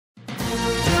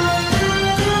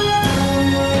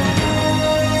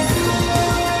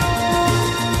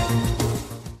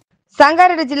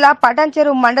సంగారెడ్డి జిల్లా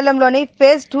పటాన్చెరు మండలంలోని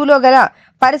ఫేజ్ 2లో గల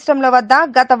పరిశ్రమల వద్ద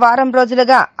గత వారం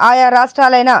రోజులుగా ఆయా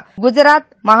రాష్ట్రాలైన గుజరాత్,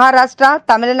 మహారాష్ట్ర,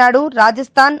 తమిళనాడు,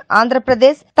 రాజస్థాన్,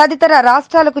 ఆంధ్రప్రదేశ్ తదితర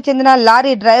రాష్ట్రాలకు చెందిన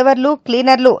లారీ డ్రైవర్లు,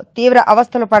 క్లీనర్లు తీవ్ర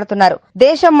అవస్థలు పడుతున్నారు.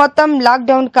 దేశం మొత్తం లాక్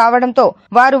డౌన్ కావడంతో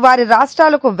వారు వారి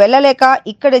రాష్ట్రాలకు వెళ్లలేక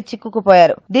ఇక్కడే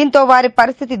చిక్కుకుపోయారు. దీంతో వారి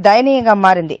పరిస్థితి దయనీయంగా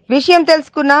మారింది. విషయం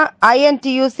తెలుసుకున్న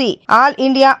INTUC ఆల్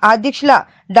ఇండియా అధ్యక్షుల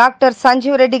డాక్టర్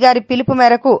సంజీవ్ రెడ్డి గారి పిలుపు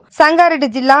మేరకు సంగారెడ్డి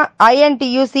జిల్లా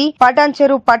INTUC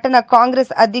పటాన్చెరు పట్టణ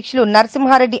కాంగ్రెస్ అధ్యక్షులు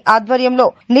నరసింహారెడ్డి ఆధ్వర్యంలో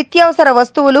నిత్యావసర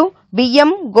వస్తువులు, బియ్యం,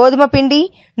 గోధుమ పిండి,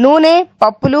 నూనె,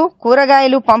 పప్పులు,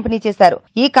 కూరగాయలు పంపిణీ చేశారు.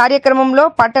 ఈ కార్యక్రమంలో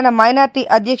పట్టణ మైనార్టీ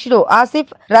అధ్యక్షుడు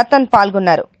ఆసిఫ్ రతన్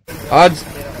పాల్గొన్నారు. आज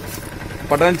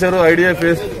पटानचेरू आइडिया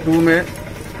फेज 2 में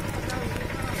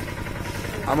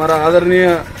हमारा आदरणीय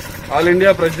ऑल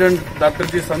इंडिया प्रेसिडेंट डॉक्टर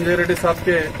जी संजय रेड्डी साहब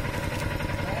के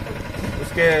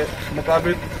उसके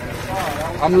मुताबिक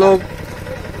हम लोग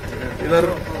इधर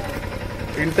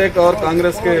इंटेक और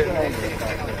कांग्रेस के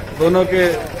दोनों के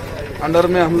अंडर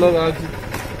में हम लोग आज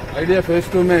आइडिया फेज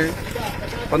 2 में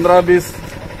 15-20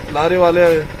 लारी वाले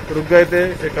रुक गए थे।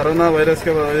 ये कोरोना वायरस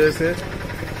के वजह से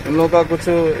उन लोगों का कुछ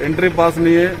एंट्री पास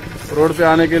नहीं है रोड पे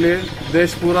आने के लिए।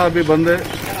 देश पूरा अभी बंद है,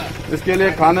 इसके लिए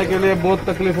खाने के लिए बहुत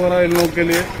तकलीफ हो रहा है इन लोगों के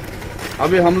लिए।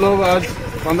 अभी हम लोग आज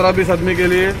 15-20 आदमी के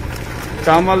लिए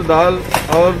चावल, दाल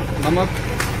और नमक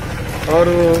और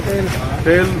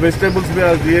तेल, वेजिटेबल्स भी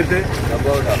आज दिए थे।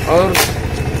 और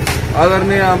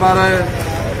आदरणीय हमारा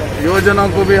योजना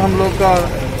को भी हम लोग का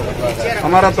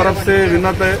हमारा तरफ से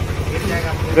विनती है,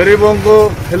 गरीबों को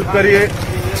हेल्प करिए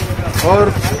और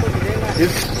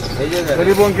इस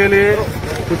गरीबों के लिए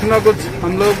कुछ ना कुछ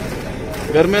हम लोग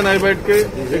घर में नहीं बैठ के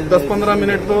एक 10-15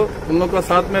 मिनट तो उन लोग का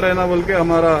साथ में रहना बोल के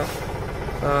हमारा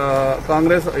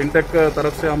कांग्रेस इंटेक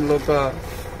तरफ से हम लोग का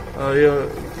ये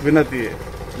विनती है।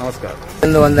 नमस्कार.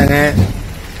 வந்தாங்க.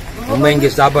 ரொம்ப இங்க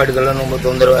சாப்பாடுக்கெல்லாம் ரொம்ப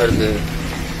தொந்தரவா இருக்கு.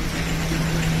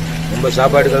 ரொம்ப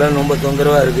சாப்பாடுக்கெல்லாம் ரொம்ப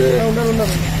தொந்தரவா இருக்கு.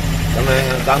 நம்ம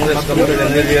காங்கிரஸ் கமிட்டில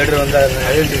இருந்து லீடர் வந்தாங்க.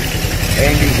 INTUC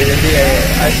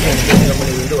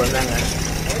கம்பெனி வந்து வந்தாங்க.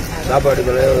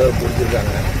 சாப்பாடுக்கெல்லாம்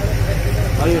கொடுத்துருக்காங்க.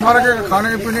 हमारे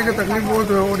खाने पीने की तकलीफ बहुत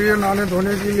हो रही है, नहाने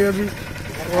धोने के लिए भी,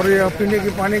 और ये पीने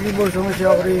की पानी की बहुत समस्या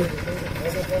हो रही है।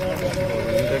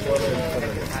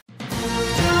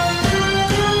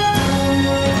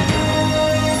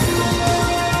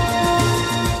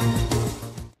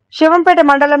 శివంపేట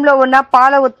మండలంలో ఉన్న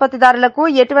పాల ఉత్పత్తిదారులకు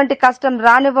ఎటువంటి కష్టం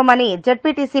రానివ్వమని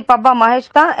జెడ్పీటీసీ పబ్బా మహేష్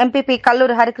ఎంపీపీ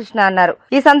కల్లూరి హరికృష్ణ అన్నారు.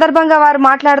 ఈ సందర్భంగా వారు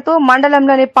మాట్లాడుతూ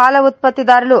మండలంలోని పాల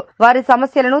ఉత్పత్తిదారులు వారి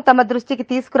సమస్యలను తమ దృష్టికి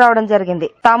తీసుకురావడం జరిగింది.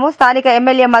 తాము స్థానిక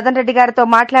ఎమ్మెల్యే మదన్ రెడ్డి గారితో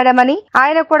మాట్లాడామని,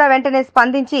 ఆయన కూడా వెంటనే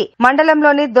స్పందించి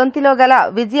మండలంలోని దొంతిలో గల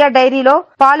విజయ డైరీలో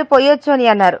పాలు పోయొచ్చు అని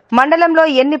అన్నారు. మండలంలో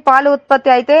ఎన్ని పాలు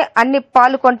ఉత్పత్తి అయితే అన్ని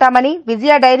పాలు కొంటామని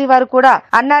విజయ డైరీ వారు కూడా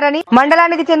అన్నారని,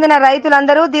 మండలానికి చెందిన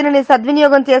రైతులందరూ దీనిని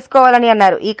సద్వినియోగం చేసుకోవాలని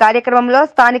అన్నారు. ఈ కార్యక్రమంలో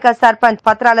స్థానిక సర్పంచ్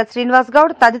పత్రాల శ్రీనివాస్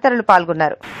గౌడ్ తదితరులు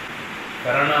పాల్గొన్నారు.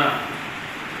 కరోనా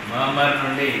మహమ్మారి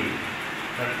నుండి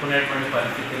తట్టుకునేటువంటి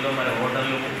పరిస్థితుల్లో మరి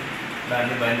హోటళ్లు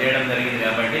దాన్ని బంద్ చేయడం జరిగింది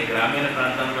కాబట్టి గ్రామీణ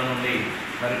ప్రాంతంలో నుండి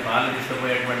మరి పాలు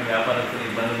తీసుకుపోయేటువంటి వ్యాపారస్తులు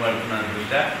ఇబ్బందులు పడుతున్న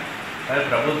దృష్ట్యా మరి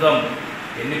ప్రభుత్వం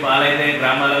ఎన్ని పాలైతే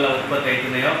గ్రామాలలో ఉత్పత్తి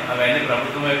అవుతున్నాయో అవన్నీ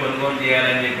ప్రభుత్వమే కొనుగోలు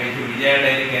చేయాలని చెప్పేసి విజయ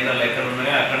డైరీ కేంద్రాలు ఎక్కడ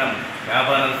ఉన్నాయో అక్కడ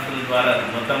వ్యాపారస్తుల ద్వారా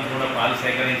మొత్తం కూడా పాలు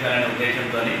సేకరించాలనే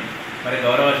ఉద్దేశంతో మరి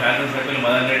గౌరవ శాసనసభ్యులు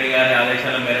మదన్ రెడ్డి గారి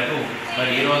ఆదేశాల మేరకు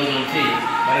మరి ఈ రోజు నుంచి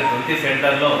మరి దొంతి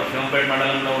సెంటర్లో శివంపేట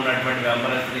మండలంలో ఉన్నటువంటి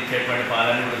వ్యాపారస్తులు ఇచ్చేటువంటి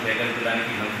పాలను కూడా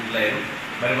సేకరించడానికి సంసిద్ధులయ్యారు.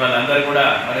 మరి వాళ్ళందరూ కూడా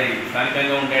మరి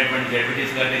స్థానికంగా ఉండేటువంటి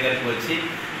జెడ్పీటీసీ గారి దగ్గరికి వచ్చి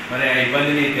మరి ఆ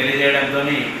ఇబ్బందిని తెలియజేయడంతో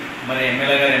మరి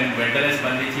ఎమ్మెల్యే గారు వెంటనే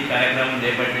స్పందించి కార్యక్రమం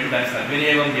చేపట్టి దాన్ని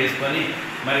సద్వినియోగం చేసుకొని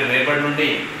మరి రేపటి నుండి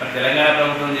మరి తెలంగాణ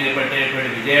ప్రభుత్వం చేపట్టేటువంటి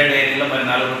విజయ డైరీలో మరి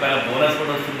 ₹4 బోనస్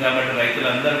కూడా వస్తుంది కాబట్టి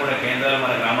రైతులందరూ కూడా కేంద్రాలు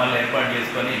మన గ్రామాల్లో ఏర్పాటు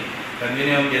చేసుకొని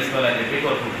సద్వినియోగం చేసుకోవాలని చెప్పి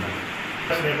కోరుకుంటున్నాను.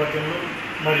 నేపథ్యంలో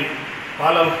మరి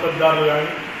పాల ఉత్పత్తిదారులు కానీ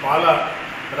పాల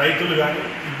రైతులు కానీ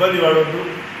ఇబ్బంది పడవద్దు.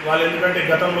 వాళ్ళు ఎందుకంటే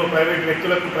గతంలో ప్రైవేట్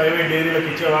వ్యక్తులకు ప్రైవేట్ డైరీలకు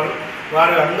ఇచ్చేవారు.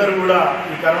 వారు అందరూ కూడా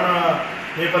ఈ కరోనా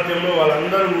నేపథ్యంలో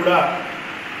వాళ్ళందరూ కూడా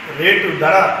రేటు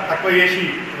ధర తక్కువ చేసి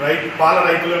పాల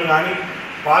రైతులను కానీ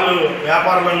పాలు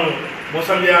వ్యాపారులను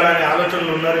మోసం చేయాలనే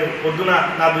ఆలోచనలు ఉన్నారు. పొద్దున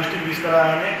నా దృష్టికి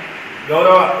తీసుకురాగానే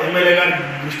గౌరవ ఎమ్మెల్యే గారి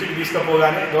దృష్టికి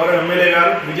తీసుకుపోగానే గౌరవ ఎమ్మెల్యే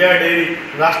గారు విజయ డైరీ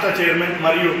రాష్ట్ర చైర్మన్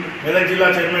మరియు మెదక్ జిల్లా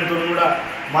చైర్మన్తో కూడా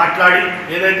మాట్లాడి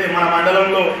ఏదైతే మన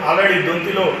మండలంలో ఆల్రెడీ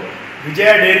దొంతిలో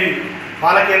విజయ డైరీ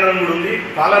పాల కేంద్రం కూడా ఉంది,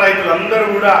 పాల రైతులందరూ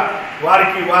కూడా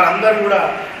వారందరూ కూడా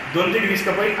దొంతికి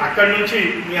తీసుకుపోయి అక్కడి నుంచి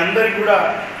మీ అందరికీ కూడా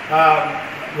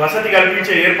వసతి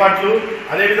కల్పించే ఏర్పాట్లు,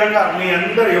 అదేవిధంగా మీ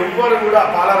అందరు ఎవ్వరు కూడా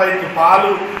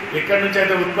పాలు ఎక్కడి నుంచి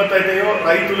అయితే ఉత్పత్తి అవుతాయో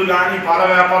రైతులు కానీ పాల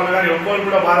వ్యాపారులు కానీ ఎవ్వరు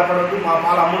కూడా బాధపడద్దు, మా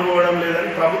పాలు అమ్ముడు పోవడం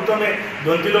లేదని ప్రభుత్వమే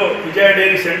దొంతిలో విజయ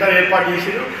డైరీ సెంటర్ ఏర్పాటు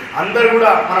చేసిరు. అందరు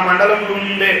కూడా మన మండలంలో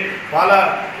ఉండే పాల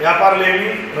వ్యాపారులేమి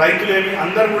రైతులేమి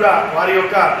అందరు కూడా వారి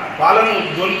యొక్క పాలను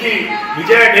దొంతి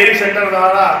విజయ డైరీ సెంటర్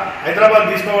ద్వారా హైదరాబాద్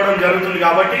తీసుకోవడం జరుగుతుంది.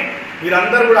 కాబట్టి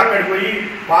మీరందరూ కూడా అక్కడికి పోయి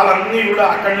పాలన్నీ కూడా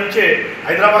అక్కడి నుంచే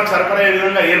హైదరాబాద్ సరఫరా అయ్యే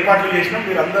విధంగా ఏర్పాట్లు చేసినాం.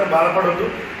 మీరందరూ బాధపడొద్దు,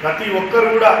 ప్రతి ఒక్కరు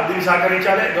కూడా దీన్ని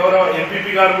సహకరించాలి. గౌరవ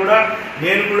ఎంపీపీ గారు కూడా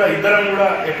నేను కూడా ఇద్దరం కూడా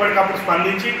ఎప్పటికప్పుడు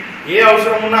స్పందించి ఏ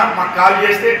అవసరం ఉన్నా మాకు కాల్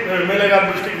చేస్తే మేము ఎమ్మెల్యే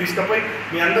గారి దృష్టికి తీసుకుపోయి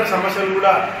మీ అందరి సమస్యలు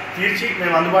కూడా తీర్చి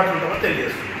మేము అందుబాటులో ఉంటామని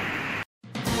తెలియజేస్తున్నాం.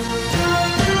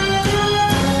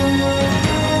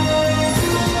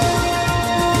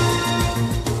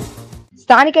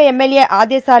 స్థానిక ఎమ్మెల్యే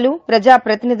ఆదేశాలు, ప్రజా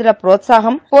ప్రతినిధుల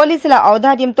ప్రోత్సాహం, పోలీసుల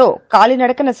ఔదార్యంతో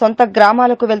కాలినడకన సొంత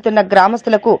గ్రామాలకు వెళ్తున్న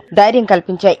గ్రామస్తులకు ధైర్యం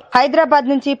కల్పించాయి. హైదరాబాద్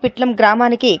నుంచి పిట్లం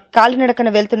గ్రామానికి కాలినడకన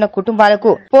వెళ్తున్న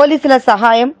కుటుంబాలకు పోలీసుల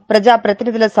సహాయం, ప్రజా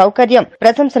ప్రతినిధుల సౌకర్యం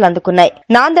ప్రశంసలు అందుకున్నాయి.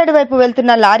 నాందేడ్ వైపు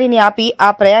వెళ్తున్న లారీని ఆపి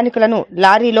ఆ ప్రయాణికులను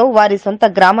లారీలో వారి సొంత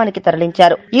గ్రామానికి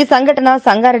తరలించారు. ఈ సంఘటన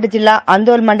సంగారెడ్డి జిల్లా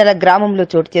అందోల్ మండల గ్రామంలో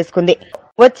చోటు చేసుకుంది.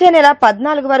 వచ్చే నెల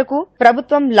 14 వరకు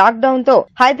ప్రభుత్వం లాక్డౌన్ తో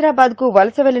హైదరాబాద్ కు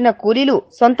వలస వెళ్లిన కూలీలు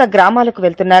సొంత గ్రామాలకు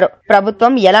వెళ్తున్నారు.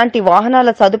 ప్రభుత్వం ఎలాంటి వాహనాల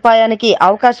సదుపాయానికి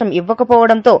అవకాశం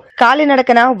ఇవ్వకపోవడంతో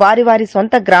కాలినడకన వారి వారి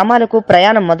సొంత గ్రామాలకు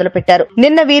ప్రయాణం మొదలుపెట్టారు.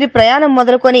 నిన్న వీరి ప్రయాణం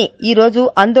మొదలుకొని ఈ రోజు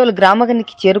అందోల్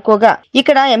గ్రామానికి చేరుకోగా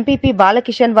ఇక్కడ ఎంపీపీ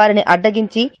బాలకిషన్ వారిని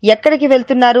అడ్డగించి ఎక్కడికి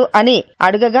వెళ్తున్నారు అని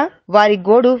అడుగగా వారి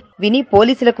గోడు విని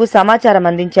పోలీసులకు సమాచారం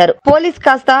అందించారు. పోలీస్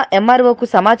కాస్త ఎంఆర్ఓకు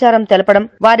సమాచారం తెలపడం,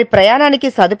 వారి ప్రయాణానికి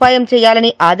సదుపాయం చేయాలని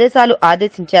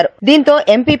ఆదేశించారు. దీంతో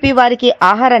ఎంపీపీ వారికి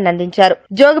ఆహారాన్ని అందించారు.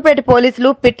 జోగిపేట పోలీసులు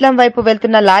పిట్లం వైపు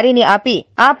వెళ్తున్న లారీని ఆపి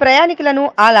ఆ ప్రయాణికులను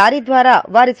ఆ లారీ ద్వారా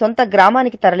వారి సొంత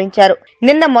గ్రామానికి తరలించారు.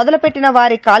 నిన్న మొదలుపెట్టిన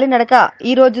వారి కాలినడక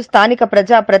ఈ రోజు స్థానిక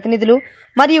ప్రజా ప్రతినిధులు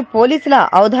మరియు పోలీసుల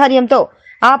ఔదార్యంతో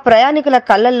ఆ ప్రయాణికుల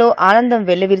కళ్లల్లో ఆనందం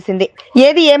వెల్లివిరిసింది.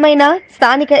 ఏది ఏమైనా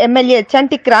స్థానిక ఎమ్మెల్యే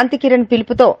చంటి క్రాంతికిరణ్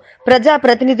పిలుపుతో ప్రజా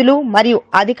ప్రతినిధులు మరియు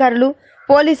అధికారులు,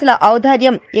 పోలీసుల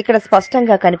ఔదార్యం ఇక్కడ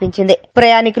స్పష్టంగా కనిపించింది.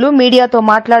 ప్రయాణికులు మీడియాతో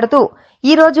మాట్లాడుతూ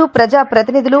ఈ రోజు ప్రజా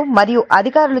ప్రతినిధులు మరియు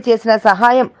అధికారులు చేసిన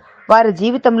సహాయం వారి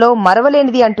జీవితంలో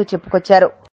మరవలేనిది అంటూ చెప్పుకొచ్చారు.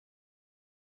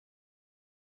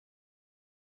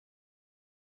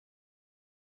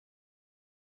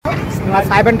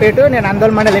 సాయిబన్పేట, నేను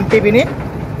అందోల్ మండల్ ఎంపీని.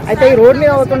 అయితే ఈ రోడ్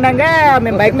మీద పోతుండగా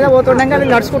మేము బైక్ మీద పోతుండగా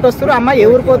వీళ్ళు నడుచుకుంటూ వస్తారు. అమ్మ ఏ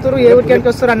ఊరికి పోతారు, ఏ ఊరికి వెళ్తే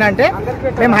వస్తారు అని అంటే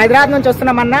మేము హైదరాబాద్ నుంచి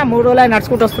వస్తున్నామన్నా 3 రోజులు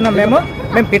నడుచుకుంటూ వస్తున్నాం.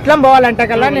 మేము పిట్లం పోవాలంటే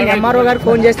కల్లా నేను ఎంఆర్ఓ గారికి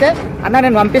ఫోన్ చేస్తే అన్న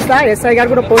నేను పంపిస్తా, ఎస్ఐ గారు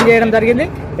కూడా ఫోన్ చేయడం జరిగింది.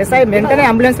 ఎస్ఐ వెంటనే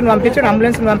అంబులెన్స్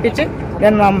పంపించి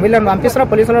నేను వీళ్ళని పంపిస్తున్నా,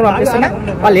 పోలీసులను పంపిస్తున్నా,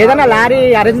 వాళ్ళు ఏదైనా లారీ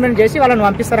అరేంజ్మెంట్ చేసి వాళ్ళని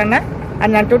పంపిస్తారన్న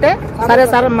అని అంటుంటే సరే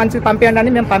సార్ మంచిది పంపించండి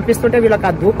అని మేము పంపిస్తుంటే వీళ్ళకి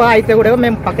ఆ ధూప అయితే కూడా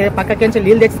మేము పక్కకించి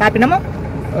నీళ్ళు తెచ్చి తాపినాము.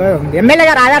 ఎమ్మెల్యే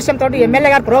గారి ఆదర్శంతో, ఎమ్మెల్యే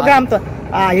గారి ప్రోగ్రామ్తో,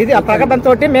 ఇది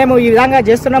ప్రగల్భంతో మేము ఈ విధంగా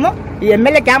చేస్తున్నాము. ఈ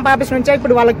ఎమ్మెల్యే క్యాంప్ ఆఫీస్ నుంచే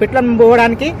ఇప్పుడు వాళ్ళకి పిట్లం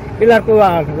పోవడానికి వీళ్ళకు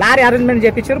లారీ అరేంజ్మెంట్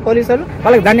చేయించారు పోలీసులు,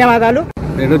 వాళ్ళకి ధన్యవాదాలు.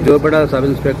 నేను జోపేట సబ్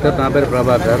ఇన్స్పెక్టర్, నా పేరు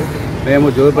ప్రభాకర్. మేము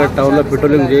జోపేట టౌన్లో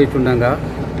పెట్రోలింగ్ చేయించుండగా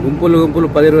గుంపులు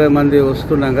 10-20 మంది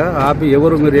వస్తుండగా ఆపి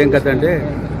ఎవరు మీరు ఏం కథ అంటే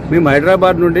మేము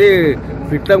హైదరాబాద్ నుండి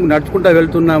పిట్లంకి నడుచుకుంటూ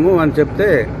వెళ్తున్నాము అని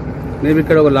చెప్తే మేము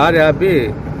ఇక్కడ ఒక లారీ ఆపి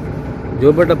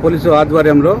జోపేట పోలీసు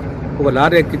ఆధ్వర్యంలో ఒక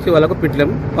లారీ ఎక్కించి వాళ్ళకు పిట్లం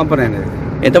పంపనైనది.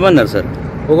 ఎంతమంది ఉన్నారు సార్?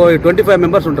 ఒక 25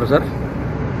 మెంబర్స్ ఉంటారు సార్.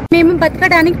 మేము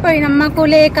బతకడానికి పోయినాం, మాకు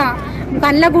లేక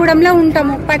బండ్లగూడెంలో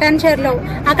ఉంటాము, పటాన్చేరులో.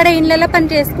 అక్కడ ఇళ్లలో పని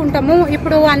చేసుకుంటాము.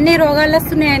 ఇప్పుడు అన్ని రోగాలు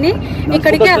వస్తున్నాయని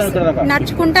ఇక్కడికి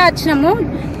నడుచుకుంటా వచ్చినాము.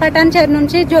 పటాన్చేరు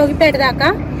నుంచి జోగిపేట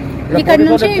దాకా. ఇక్కడ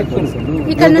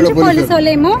నుంచి పోలీసు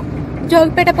వాళ్ళేమో,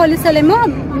 జోగిపేట పోలీసు వాళ్ళేమో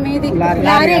మీది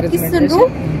లారీ ఎక్కిస్తుండ్రు.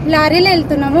 లారీలో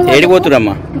వెళ్తున్నాము.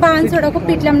 బాన్సుడకు,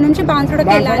 పిట్లం నుంచి బాన్సుడకు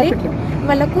వెళ్ళాలి.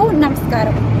 వాళ్ళకు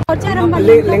నమస్కారం.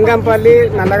 లింగంపల్లి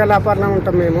నల్లగలాపర్ణం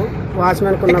ఉంటాం మేము.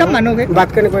 వాచ్మెన్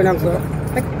బతకని పోయినాం సార్.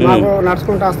 మాకు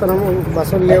నడుచుకుంటూ వస్తున్నాము.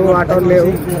 బస్సులు లేవు, ఆటోలు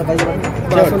లేవు.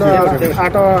 బస్సులు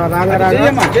ఆటో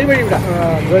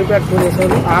జోగిపేట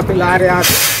పోలీసులు ఆపి లారీ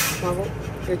ఆపి మాకు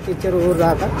ఎక్కిచ్చారు ఊరు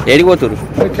దాకా.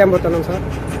 పిట్లం పోతున్నాం సార్.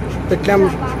 పిట్లం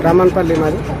రమణపల్లి.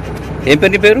 మాది ఏం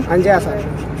పేరు? అంజయా సార్.